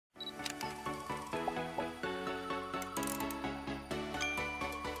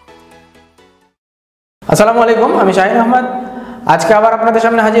আসসালামু আলাইকুম, আমি শাহিন আহমদ। আজকে আবার আপনাদের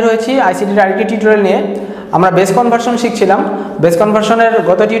সামনে হাজির হয়েছি আইসিটির আরেকটি টিউটোরিয়াল নিয়ে। আমরা বেস কনভার্সন শিখছিলাম। বেস কনভার্সনের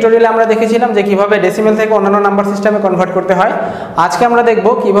গত টিউটোরিয়ালে আমরা দেখেছিলাম যে কিভাবে ডেসিমেল থেকে অন্যান্য নাম্বার সিস্টেমে কনভার্ট করতে হয়। আজকে আমরা দেখব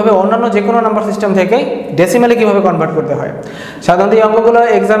কিভাবে অন্যান্য যে কোনো নাম্বার সিস্টেম থেকে ডেসিমেলে কিভাবে কনভার্ট করতে হয়। সাধারণত এই অঙ্কগুলো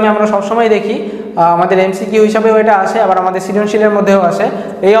এক্সামে আমরা সবসময় দেখি, আমাদের এমসিকিউ হিসাবেও এটা আসে, আবার আমাদের সৃজনশীলের মধ্যেও আসে।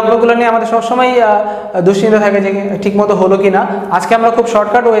 এই অঙ্কগুলো নিয়ে আমাদের সবসময় দুশ্চিন্তা থাকে যে ঠিকমতো হলো কি না। আজকে আমরা খুব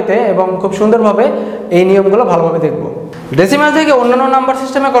শর্টকাট ওয়েতে এবং খুব সুন্দরভাবে এই নিয়মগুলো ভালোভাবে দেখব। ডেসিমেল থেকে অন্যান্য নাম্বার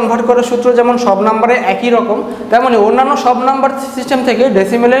সিস্টেমে কনভার্ট করার সূত্র যেমন সব নাম্বারে একই রকম, তেমনি অন্যান্য সব নাম্বার সিস্টেম থেকে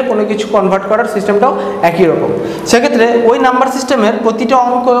ডেসিমেলে কোনো কিছু কনভার্ট করার সিস্টেমটাও একই রকম। সেক্ষেত্রে ওই নাম্বার সিস্টেমের প্রতিটা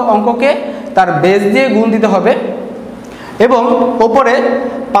অঙ্ককে তার বেস দিয়ে গুণ দিতে হবে এবং ওপরে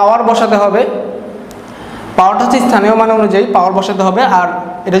পাওয়ার বসাতে হবে। পাওয়ারটা হচ্ছে স্থানীয় মান অনুযায়ী পাওয়ার বসাতে হবে, আর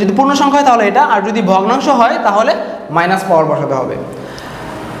এটা যদি পূর্ণ সংখ্যা হয় তাহলে এটা, আর যদি ভগ্নাংশ হয় তাহলে মাইনাস পাওয়ার বসাতে হবে।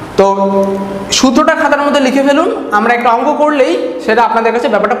 তো সূত্রটা খাতার মধ্যে লিখে ফেলুন, আমরা একটা অঙ্ক করলেই সেটা আপনাদের কাছে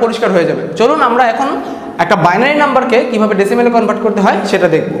ব্যাপারটা পরিষ্কার হয়ে যাবে। চলুন আমরা এখন একটা বাইনারি নাম্বারকে কিভাবে ডেসিমেলে কনভার্ট করতে হয় সেটা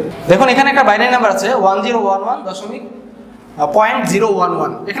দেখব। দেখুন এখানে একটা বাইনারি নাম্বার আছে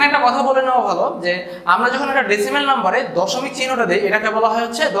 1011.011। এখানে একটা কথা বলে নেওয়া ভালো যে আমরা যখন একটা ডেসিমেল নাম্বারে দশমিক চিহ্নটা দিই এটাকে বলা হয়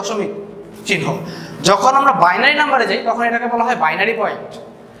হচ্ছে দশমিক চিহ্ন। যখন আমরা বাইনারি নাম্বারে যাই তখন এটাকে বলা হয় বাইনারি পয়েন্ট।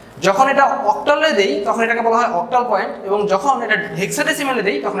 যখন এটা অক্টালে দেই তখন এটাকে বলা হয় অক্টাল পয়েন্ট, এবং যখন এটা হেক্সাডেসিমেলে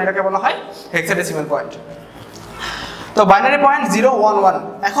দেই তখন এটাকে বলা হয় হেক্সাডেসিমেল পয়েন্ট। তো বাইনারি পয়েন্ট 011।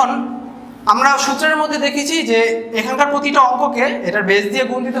 এখন আমরা সূত্রের মধ্যে দেখেছি যে এখানকার প্রতিটা অঙ্ককে এটার বেস দিয়ে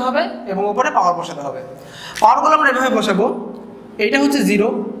গুণ দিতে হবে এবং উপরে পাওয়ার বসাতে হবে। পাওয়ারগুলো আমরা এভাবে বসাবো, এটা হচ্ছে 0,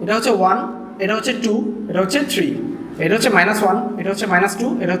 এটা হচ্ছে 1, এটা হচ্ছে 2, এটা হচ্ছে 3, এটা হচ্ছে -1, এটা হচ্ছে -2,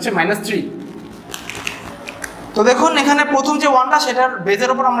 এটা হচ্ছে -3। তো দেখুন এখানে প্রথম যে 1টা সেটার বেজের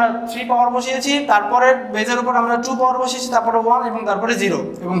উপর আমরা 3 পাওয়ার বসিয়েছি, তারপরে বেজের উপর আমরা 2 পাওয়ার বসিয়েছি, তারপরে 1 এবং তারপরে 0,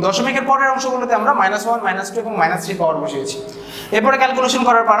 এবং দশমিকের পরের অংশগুলোতে আমরা -1, -2 এবং -3 পাওয়ার বসিয়েছি। এরপরে ক্যালকুলেশন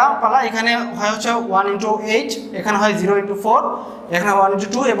করার পালা। এখানে হয় হচ্ছে 1 × 8, এখানে হয় 0 × 4, এখানে 1 ×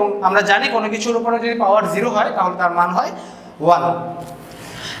 2, এবং আমরা জানি কোনো কিছুর উপরে যদি পাওয়ার 0 হয় তাহলে তার মান হয় 1।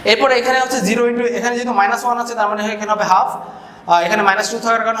 এরপরে এখানে হচ্ছে 0 × এখানে যেহেতু -1 আছে তার মানে এখানে হবে হাফ, এখানে -2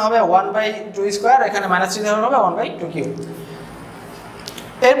 থাকার কারণে হবে 1/2², এখানে -3 থাকার হবে 1/2³।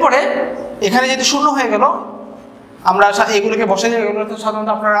 এরপরে এখানে যদি 0 হয়ে গেল আমরা এগুলোকে বসে দিই, এগুলো তো সাধারণত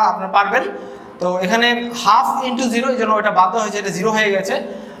আপনারা পারবেন। তো এখানে হাফ × 0, এই জন্য এটা বাদ দেওয়া হয়েছে, এটা 0 হয়ে গেছে।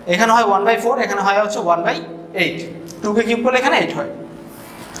 এখানে হয় 1/4, এখানে হয় হচ্ছে 1/8, 2কে কিউব করলে এখানে 8 হয়।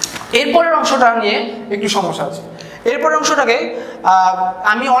 এরপরের অংশটা নিয়ে একটু সমস্যা আছে। এরপরের অংশটাকে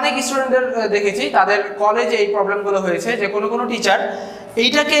আমি অনেক স্টুডেন্টদের দেখেছি তাদের কলেজে এই প্রবলেমগুলো হয়েছে যে কোনো টিচার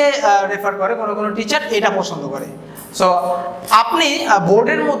এইটাকে রেফার করে, কোনো টিচার এটা পছন্দ করে। সো আপনি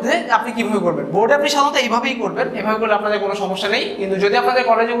বোর্ডের মধ্যে আপনি কীভাবে করবেন, বোর্ডে আপনি সাধারণত এইভাবেই করবেন, এভাবে করলে আপনাদের কোনো সমস্যা নেই। কিন্তু যদি আপনাদের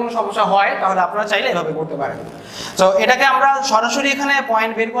কলেজে কোনো সমস্যা হয় তাহলে আপনারা চাইলে এভাবে করতে পারেন। তো এটাকে আমরা সরাসরি এখানে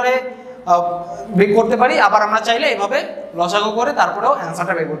পয়েন্ট বের করে করতে পারি, আবার আমরা চাইলে এভাবে লসাগু করে তারপরেও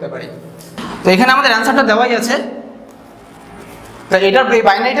অ্যান্সারটা বের করতে পারি। তো এখানে আমাদের অ্যান্সারটা দেওয়াই আছে। তো এটার এই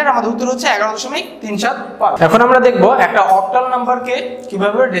বাইনারিটার আমাদের উত্তর হচ্ছে 11.375। এখন আমরা দেখব একটা অক্টাল নাম্বারকে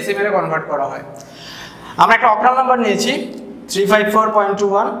কিভাবে ডেসিমেলে কনভার্ট করা হয়। আমরা একটা অক্টাল নাম্বার নিয়েছি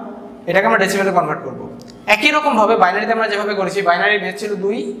 354.21, এটাকে আমরা ডেসিমেলে কনভার্ট করব। একই রকম ভাবে বাইনারিতে আমরা যেভাবে করেছি, বাইনারি বেস ছিল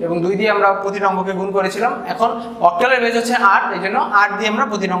 2 এবং 2 দিয়ে আমরা প্রতিটা অঙ্ককে গুণ করেছিলাম। এখন অক্টালের বেস হচ্ছে 8, এই জন্য 8 দিয়ে আমরা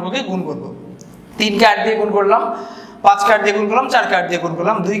প্রতিটা অঙ্ককে গুণ করব। 3কে 8 দিয়ে গুণ করলাম, 5কে 8 দিয়ে গুণ করলাম, 4কে 8 দিয়ে গুণ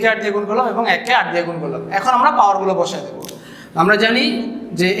করলাম, 2কে 8 দিয়ে গুণ করলাম এবং 1কে 8 দিয়ে গুণ করলাম। এখন আমরা পাওয়ারগুলো বসায় দেবো। আমরা জানি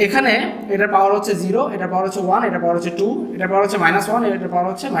যে এখানে এটার পাওয়ার হচ্ছে 0, এটার পাওয়ার হচ্ছে 1, এটার পাওয়ার হচ্ছে 2, এটার পাওয়ার হচ্ছে -1, এটার পাওয়ার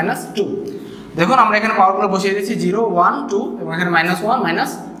হচ্ছে -2। দেখুন আমরা এখানে পাওয়ারগুলো বসিয়ে দিচ্ছি 0, 1, 2 এবং এখানে -1,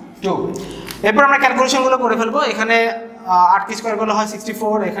 -2। এরপর আমরা ক্যালকুলেশনগুলো করে ফেলবো। এখানে 8 কে স্কয়ার করলে হয়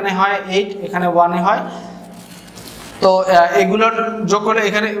 64, এখানে হয় 8, এখানে 1 হয়। তো এগুলোর যোগ করলে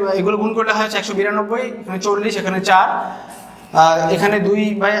এখানে এগুলো গুণ করলে হয় 192, এখানে 40, এখানে 4, এখানে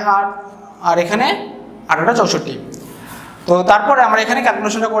 2/8, আর এখানে 8টা 64। তো তারপরে আমরা এখানে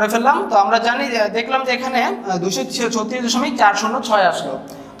ক্যালকুলেশনটা করে ফেললাম। তো আমরা জানি, দেখলাম যে এখানে 236.406 আসলো।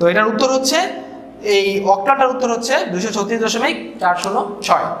 তো এটার উত্তর হচ্ছে, এই অক্টালটার উত্তর হচ্ছে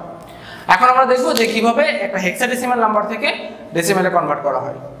 236.406। এখন আমরা দেখব যে কিভাবে একটা হেক্সাডেসিমাল নাম্বার থেকে ডেসিমেলে কনভার্ট করা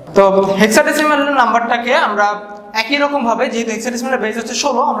হয়। তো হেক্সাডেসিমাল নাম্বারটাকে আমরা একই রকম ভাবে, যেহেতু হেক্সাডেসিমালের বেস হচ্ছে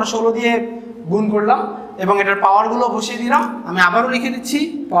 16, আমরা 16 দিয়ে গুণ করলাম এবং এটার পাওয়ারগুলো বসিয়ে দিলাম। আমি আবারও লিখে দিচ্ছি,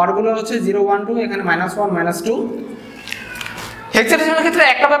 পাওয়ারগুলো হচ্ছে 0, 1, 2, এখানে -1, -2। হেক্সাডেসিমালের ক্ষেত্রে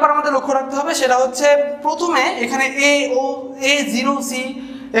একটা ব্যাপার আমাদের লক্ষ্য রাখতে হবে, সেটা হচ্ছে প্রথমে এখানে A, O, A, 0, C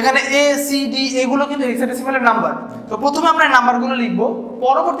এখানে এ সি ডি এগুলো কিন্তু হেক্সাডেসিমালের নাম্বার। তো প্রথমে আমরা এই নাম্বারগুলো লিখবো,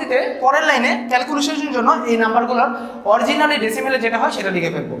 পরবর্তীতে পরের লাইনে ক্যালকুলেশনের জন্য এই নাম্বারগুলোর অরিজিনালি ডেসিমেলে যেটা হয় সেটা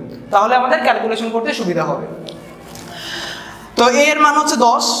লিখে ফেলবো, তাহলে আমাদের ক্যালকুলেশন করতে সুবিধা হবে। তো এ এর মান হচ্ছে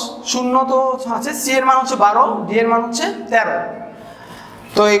 10, শূন্য তো আছে, সি এর মান হচ্ছে 12, ডি এর মান হচ্ছে 13।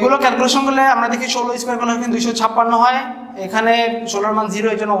 তো এগুলো ক্যালকুলেশন করলে আমরা দেখি 16 স্কোয়ার করলে কিন্তু 256 হয়। এখানে 16 এর মান 0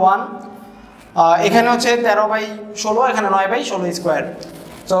 এর জন্য 1, এখানে হচ্ছে 13/16, এখানে 9/16 স্কোয়ার।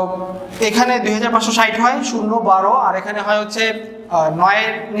 তো এখানে 2560 হয়, 0 12, আর এখানে হয় হচ্ছে 9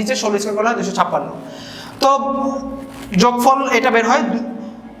 এর নিচে 16 স্কোয়ার করলে হয় 256। তো যোগফল এটা বের হয়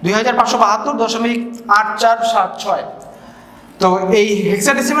 2572.8476। তো এই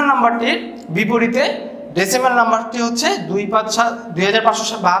হেক্সাডেসিমাল নাম্বারটির বিপরীতে ডেসিমাল নাম্বারটি হচ্ছে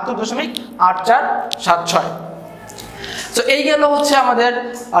 2572.8476। তো এই গেল হচ্ছে আমাদের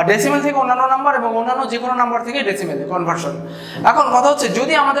ডেসিমেল থেকে অন্যান্য নাম্বার এবং অন্যান্য যে কোনো নাম্বার থেকে ডেসিমেলে কনভার্সন। এখন কথা হচ্ছে,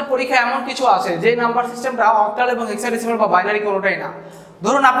 যদি আমাদের পরীক্ষায় এমন কিছু আছে যে নাম্বার সিস্টেমটা অক্টাল এবং হেক্সাডেসিমাল বা বাইনারি কোনোটাই না,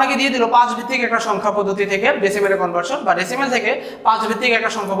 ধরুন আপনাকে দিয়ে দিল 5 ভিত্তিক একটা সংখ্যা পদ্ধতি থেকে ডেসিমেলে কনভার্সন বা ডেসিমেল থেকে 5 ভিত্তিক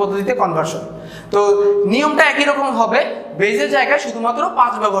একটা সংখ্যা পদ্ধতিতে কনভার্সন। তো নিয়মটা একই রকম হবে, বেজের জায়গায় শুধুমাত্র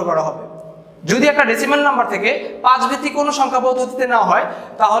 5 ব্যবহার করা হবে। যদি একটা ডেসিমেল নাম্বার থেকে 5 ভিত্তিক কোনো সংখ্যা পদ্ধতিতে না হয়,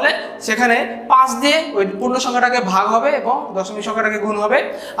 তাহলে সেখানে 5 দিয়ে ওই পূর্ণ সংখ্যাটাকে ভাগ হবে এবং দশমিক সংখ্যাটাকে গুণ হবে।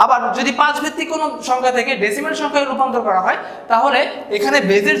 আবার যদি 5 ভিত্তিক কোনো সংখ্যা থেকে ডেসিমেল সংখ্যায় রূপান্তর করা হয়, তাহলে এখানে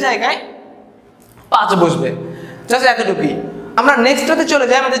বেজের জায়গায় 5 বসবে। জাস্ট এতটুকুই। আমরা নেক্সটটাতে চলে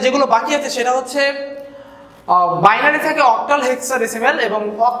যাই। আমাদের যেগুলো বাকি আছে সেটা হচ্ছে বাইনারি থেকে অক্টাল হেক্সাডেসিমাল এবং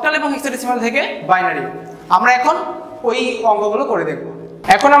অক্টাল এবং হেক্সাডেসিমাল থেকে বাইনারি। আমরা এখন ওই অঙ্কগুলো করে দেখব।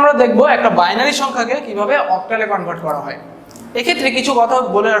 এখন আমরা দেখব একটা বাইনারি সংখ্যাকে কিভাবে অক্টালে কনভার্ট করা হয়। এক্ষেত্রে কিছু কথা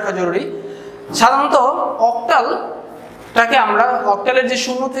বলে রাখা জরুরি। সাধারণত অক্টালটাকে আমরা অক্টালের যে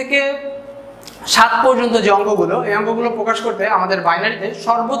 0 থেকে 7 পর্যন্ত যে অঙ্কগুলো, এই অঙ্কগুলো প্রকাশ করতে আমাদের বাইনারিতে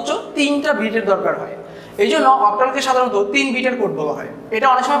সর্বোচ্চ 3টা বিটের দরকার হয়। এই জন্য অক্টালকে সাধারণত 3 বিটের কোড বলা হয়। এটা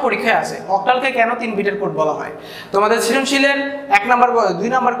অনেক সময় পরীক্ষায় আসে, অক্টালকে কেন 3 বিটের কোড বলা হয়। তোমাদের সৃজনশীলের 1 নাম্বার 2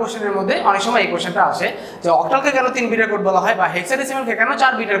 নাম্বার কোশ্চেনের মধ্যে অনেক সময় এই কোশ্চেনটা আসে যে অক্টালকে কেন 3 বিটের কোড বলা হয় বা হেক্সাডেসিমালকে কেন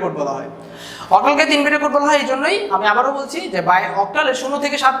 4 বিটের কোড বলা হয়। অক্টালকে 3 বিটের কোড বলা হয় এই জন্যই, আমি আবারও বলছি যে অক্টালের 0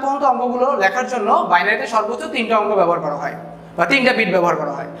 থেকে 7 পর্যন্ত অঙ্কগুলো লেখার জন্য বাইনারিতে সর্বোচ্চ 3টা অঙ্ক ব্যবহার করা হয় বা 3টা বিট ব্যবহার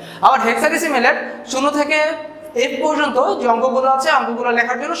করা হয়। আবার হেক্সাডেসিমালের 0 থেকে F পর্যন্ত যে অঙ্কগুলো আছে, অঙ্কগুলো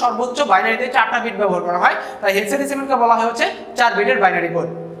লেখার জন্য সর্বোচ্চ বাইনারিতে 4টা বিট ব্যবহার করা হয়। তাই হেক্সাডেসিমালকে বলা হয় হচ্ছে 4 বিটের বাইনারি কোড।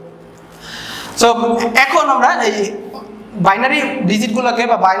 সো এখন আমরা এই বাইনারি ডিজিটগুলোকে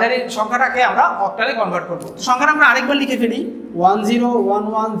বা বাইনারি সংখ্যাটাকে আমরা অক্টালে কনভার্ট করব। তো সংখ্যাটা আমরা আরেকবার লিখে ফেলি,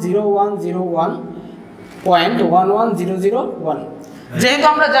 10110101.11001। যেহেতু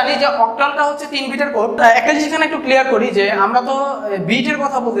আমরা জানি যে অক্টালটা হচ্ছে 3 বিটের কোড, একটা জিনিস এখানে একটু ক্লিয়ার করি যে আমরা তো বিটের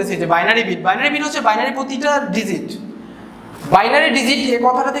কথা বলতেছি, যে বাইনারি বিট হচ্ছে বাইনারি প্রতিটা ডিজিট। বাইনারি ডিজিট এই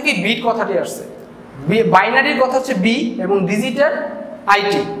কথাটা থেকে বিট কথাটি আসছে। বাইনারির কথা হচ্ছে বি এবং ডিজিটের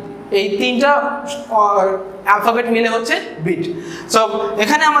আইটি, এই 3টা অ্যালফাবেট মিলে হচ্ছে বিট। সো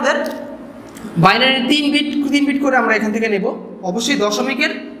এখানে আমাদের বাইনারি 3 বিট করে আমরা এখান থেকে নেব। অবশ্যই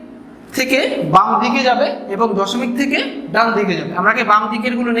দশমিকের থেকে বাম দিকে যাবে এবং দশমিক থেকে ডান দিকে যাবে। আমরা কি বাম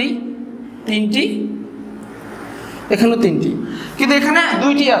দিকের গুলো নেই 3টি, এখানেও 3টি, কিন্তু এখানে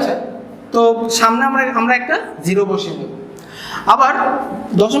 2টি আছে। তো সামনে আমরা একটা 0 বসিয়ে নেব। আবার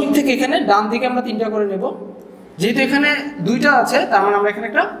দশমিক থেকে এখানে ডান দিকে আমরা 3টা করে নেব। যেহেতু এখানে 2টা আছে, তার মানে আমরা এখানে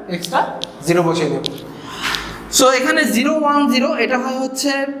একটা এক্সট্রা 0 বসিয়ে নেব। সো এখানে 010 এটা হয়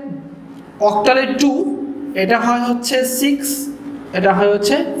হচ্ছে অক্টালের 2, এটা হয় হচ্ছে 6, এটা হয়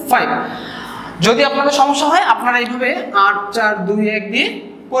হচ্ছে 5। যদি আপনাদের সমস্যা হয় আপনারা এইভাবে 8 4 2 1 দিয়ে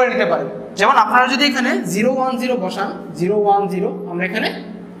করে নিতে পারেন। যেমন আপনারা যদি এখানে 010 বসান, 010 আমরা এখানে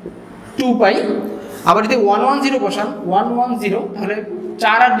 2 পাই। আবার যদি 110 বসান 110, তাহলে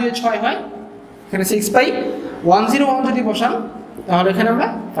 4 আর 2 6 হয়, এখানে 6 পাই। 101 যদি বসান তাহলে এখানে আমরা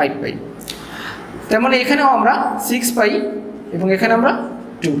 5 পাই। তার মানে এখানেও আমরা 6 পাই এবং এখানে আমরা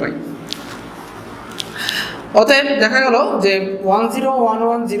 2 পাই। অতএব দেখা গেল যে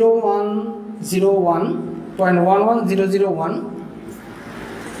 10110101.11001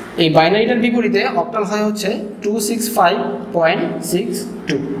 এই বাইনারিটার বিপরীতে অক্টাল হয় হচ্ছে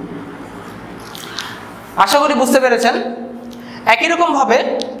 265.62। আশা করি বুঝতে পেরেছেন। একই রকম ভাবে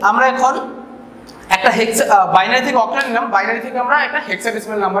আমরা এখন একটা বাইনারি থেকে অক্টাল নিলাম, বাইনারি থেকে আমরা একটা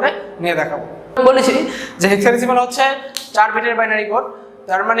হেক্সাডেসিমাল নাম্বারে নিয়ে দেখাবো। বলেছি যে হেক্সাডেসিমাল হচ্ছে 4 বিটের বাইনারি কোড,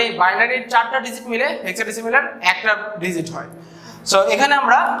 তার মানে বাইনারির 4টা ডিজিট মিলে হেক্সাডেসিমালের একটা ডিজিট হয়। সো এখানে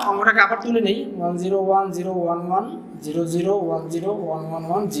আমরা অঙ্কটাকে আবার তুলে নেই,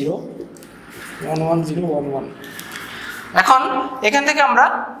 10101100111110 এখন এখান থেকে আমরা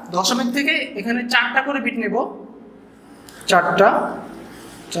দশমিক থেকে এখানে 4টা করে বিট নেব, 4টা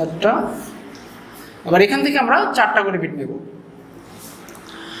 4টা, আবার এখান থেকে আমরা 4টা করে বিট নেব।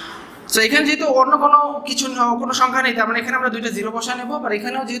 তো এখানে যেহেতু অন্য কোনো সংখ্যা নেই, তার মানে এখানে আমরা 2টা 0 বসা নেব, আর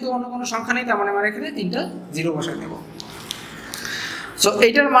এখানেও যেহেতু অন্য কোনো সংখ্যা নেই, তার মানে আমরা এখানে 3টা 0 বসা নেব। সো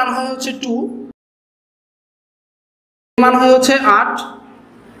এইটার মান হয় হচ্ছে 2, মান হয় হচ্ছে 8,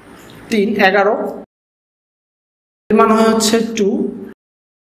 3 11, এর মান হয় হচ্ছে 2,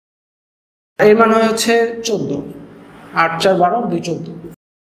 এর মান হয় হচ্ছে 14, 8 4 12 2 14।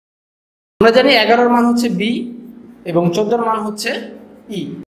 আমরা জানি 11 এর মান হচ্ছে b এবং 14 এর মান হচ্ছে e।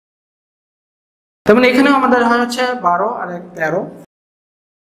 তার মানে এখানেও আমাদের হয় হচ্ছে 12 আর 13,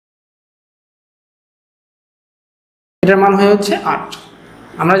 এটার মান হয় হচ্ছে 8।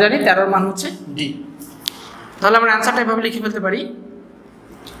 আমরা জানি 13 এর মান হচ্ছে d। তাহলে আমরা অ্যান্সারটা এভাবে লিখে ফেলতে পারি।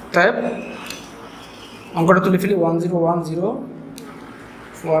 তাই অঙ্কটা তুলে ফেলি 1 0 1 0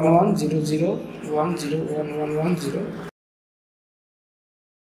 1 1 0 0 1 0 1 1 1 0।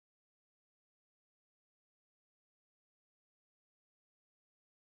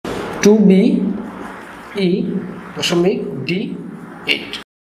 টু বি ই দশমিক ডি 8।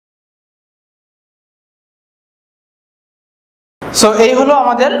 সো এই হলো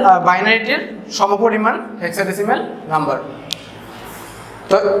আমাদের বাইনারিটির সমপরিমাণ হেক্সাডেসিমাল নাম্বার।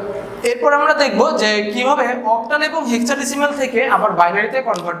 তো এরপর আমরা দেখব যে কিভাবে অক্টাল এবং হেক্সাডেসিমাল থেকে আবার বাইনারিতে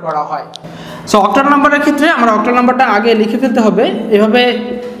কনভার্ট করা হয়। সো অক্টাল নাম্বারের ক্ষেত্রে আমরা অক্টাল নাম্বারটা আগে লিখে ফেলতে হবে, এভাবে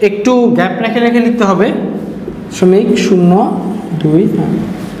একটু গ্যাপ রেখে রেখে লিখতে হবে 0 2 3।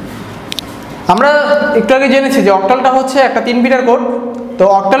 আমরা একটু আগে জেনেছি যে অক্টালটা হচ্ছে একটা 3 বিটের কোড। তো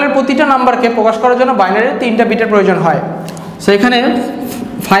অক্টালের প্রতিটা নাম্বারকে প্রকাশ করার জন্য বাইনারির 3টা বিটের প্রয়োজন হয়। সো এখানে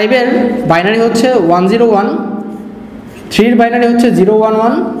 5 এর বাইনারি হচ্ছে 101, 3 এর বাইনারি হচ্ছে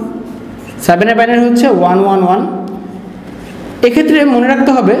 011, 7 এর বাইনারি হচ্ছে 111। এক্ষেত্রে মনে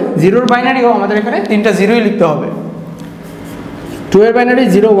রাখতে হবে 0 এর বাইনারিও আমাদের এখানে 3টা 0ই লিখতে হবে। 2 এর বাইনারি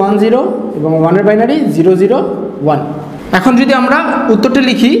 010 এবং 1 এর বাইনারি 001। এখন যদি আমরা উত্তরটা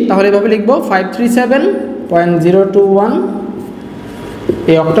লিখি তাহলে এভাবে লিখব 537.021।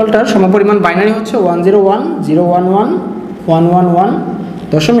 এই অক্টালটার সমপরিমাণ বাইনারি হচ্ছে 101 011 111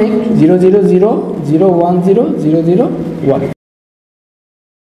 দশমিক 000 010 001।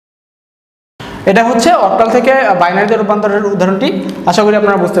 এটা হচ্ছে অক্টাল থেকে বাইনারিতে রূপান্তরের উদাহরণটি। আশা করি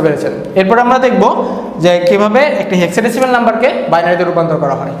আপনারা বুঝতে পেরেছেন। এরপর আমরা দেখব যে কিভাবে একটি হেক্সাডেসিমাল নাম্বারকে বাইনারিতে রূপান্তর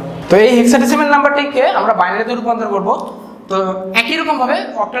করা হয়। তো এই হেক্সাডেসিমাল নাম্বারটিকে আমরা বাইনারিতে রূপান্তর করব। তো একই রকম ভাবে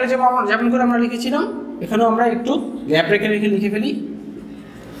অক্টালে যেমন করে আমরা লিখেছিলাম, এখানেও আমরা একটু গ্যাপ রেখে রেখে লিখে ফেলি।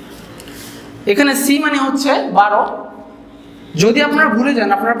 এখানে সি মানে হচ্ছে 12। যদি আপনারা ভুলে যান,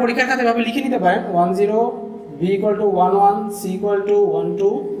 আপনারা পরীক্ষার খাতায় এভাবে লিখে নিতে পারেন 10, b equal to 11, c equal to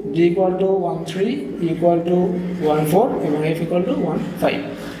 12, d equal to 13, e equal to 14 এবং f equal to 15।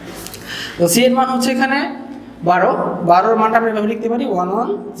 তো c এর মান হচ্ছে এখানে 12 এর মানটা আমরা এভাবে লিখতে পারি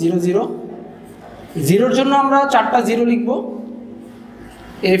 1100। 0 এর জন্য আমরা 4টা 0 লিখব,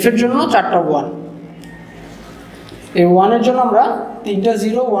 f এর জন্য 4টা 1, এই 1 এর জন্য আমরা 3টা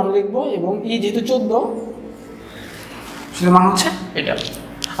 0 1 লিখব এবং e যেহেতু 14 সেটার মান হচ্ছে এটা।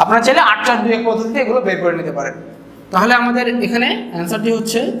 আপনারা চাইলে 8 4 2 1 পদ্ধতিতে এগুলো বের করে নিতে পারেন। তাহলে আমাদের এখানে অ্যানসারটি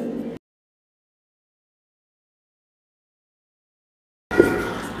হচ্ছে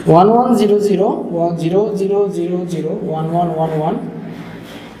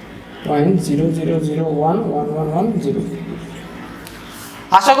 1100001111.000011110।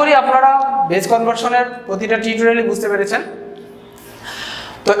 আশা করি আপনারা বেস কনভার্সনের প্রতিটা টিউটোরিয়ালে বুঝতে পেরেছেন।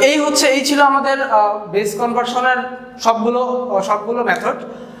 তো এই ছিল আমাদের বেস কনভার্সনের সবগুলো মেথড।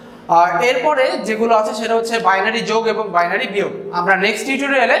 আর এরপরে যেগুলো আছে সেটা হচ্ছে বাইনারি যোগ এবং বাইনারি বিয়োগ। আমরা নেক্সট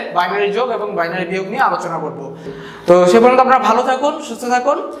টিউটোরিয়ালে বাইনারি যোগ এবং বাইনারি বিয়োগ নিয়ে আলোচনা করব। তো সে পর্যন্ত আপনারা ভালো থাকুন, সুস্থ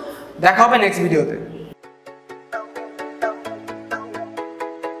থাকুন, দেখা হবে নেক্সট ভিডিওতে।